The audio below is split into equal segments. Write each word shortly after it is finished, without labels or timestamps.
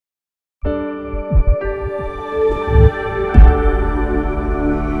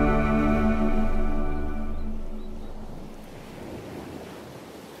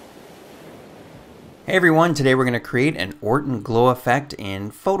Hey everyone, today we're going to create an Orton glow effect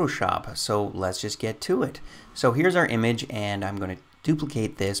in Photoshop. So let's just get to it. So here's our image, and I'm going to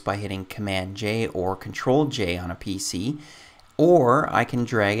duplicate this by hitting Command J or Control J on a PC. Or I can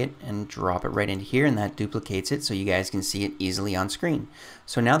drag it and drop it right into here, and that duplicates it so you guys can see it easily on screen.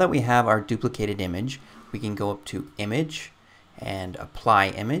 So now that we have our duplicated image, we can go up to Image and Apply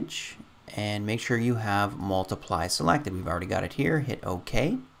Image and make sure you have Multiply selected. We've already got it here. Hit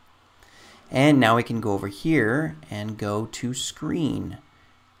OK. And now we can go over here and go to Screen.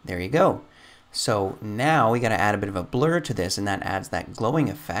 There you go. So now we got to add a bit of a blur to this, and that adds that glowing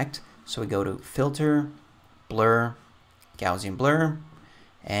effect. So we go to Filter, Blur, Gaussian Blur,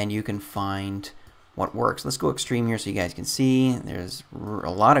 and you can find what works. Let's go extreme here so you guys can see. There's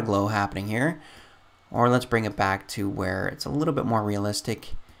a lot of glow happening here. Or let's bring it back to where it's a little bit more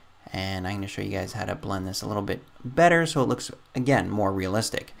realistic. And I'm going to show you guys how to blend this a little bit better so it looks, again, more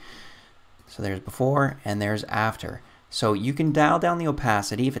realistic. So there's before and there's after. So you can dial down the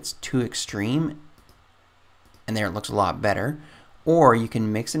opacity if it's too extreme, and there it looks a lot better. Or you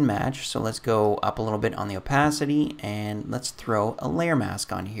can mix and match. So let's go up a little bit on the opacity and let's throw a layer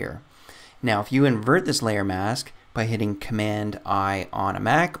mask on here. Now if you invert this layer mask by hitting Command I on a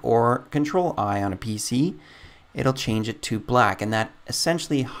Mac or Control I on a PC, it'll change it to black, and that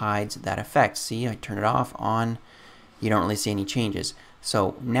essentially hides that effect. See, I turn it off, on, you don't really see any changes.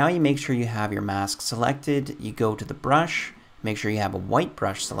 So now you make sure you have your mask selected, you go to the brush, make sure you have a white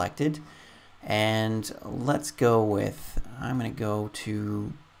brush selected, and let's go with, I'm going to go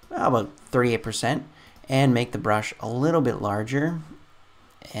to about 38% and make the brush a little bit larger.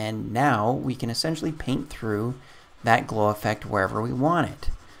 And now we can essentially paint through that glow effect wherever we want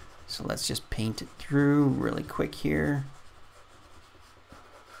it. So let's just paint it through really quick here.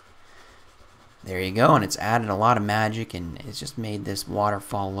 There you go, and it's added a lot of magic, and it's just made this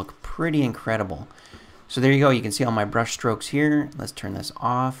waterfall look pretty incredible. So there you go, you can see all my brush strokes here. Let's turn this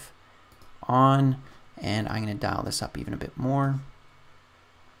off, on, and I'm going to dial this up even a bit more.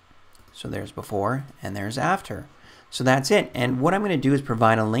 So there's before and there's after. So that's it, and what I'm going to do is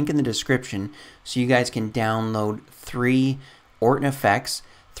provide a link in the description so you guys can download 3 Orton effects,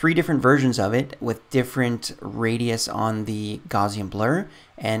 3 different versions of it with different radius on the Gaussian blur,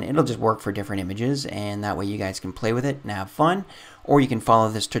 and it'll just work for different images, and that way you guys can play with it and have fun, or you can follow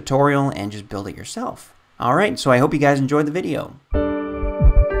this tutorial and just build it yourself. Alright, so I hope you guys enjoyed the video.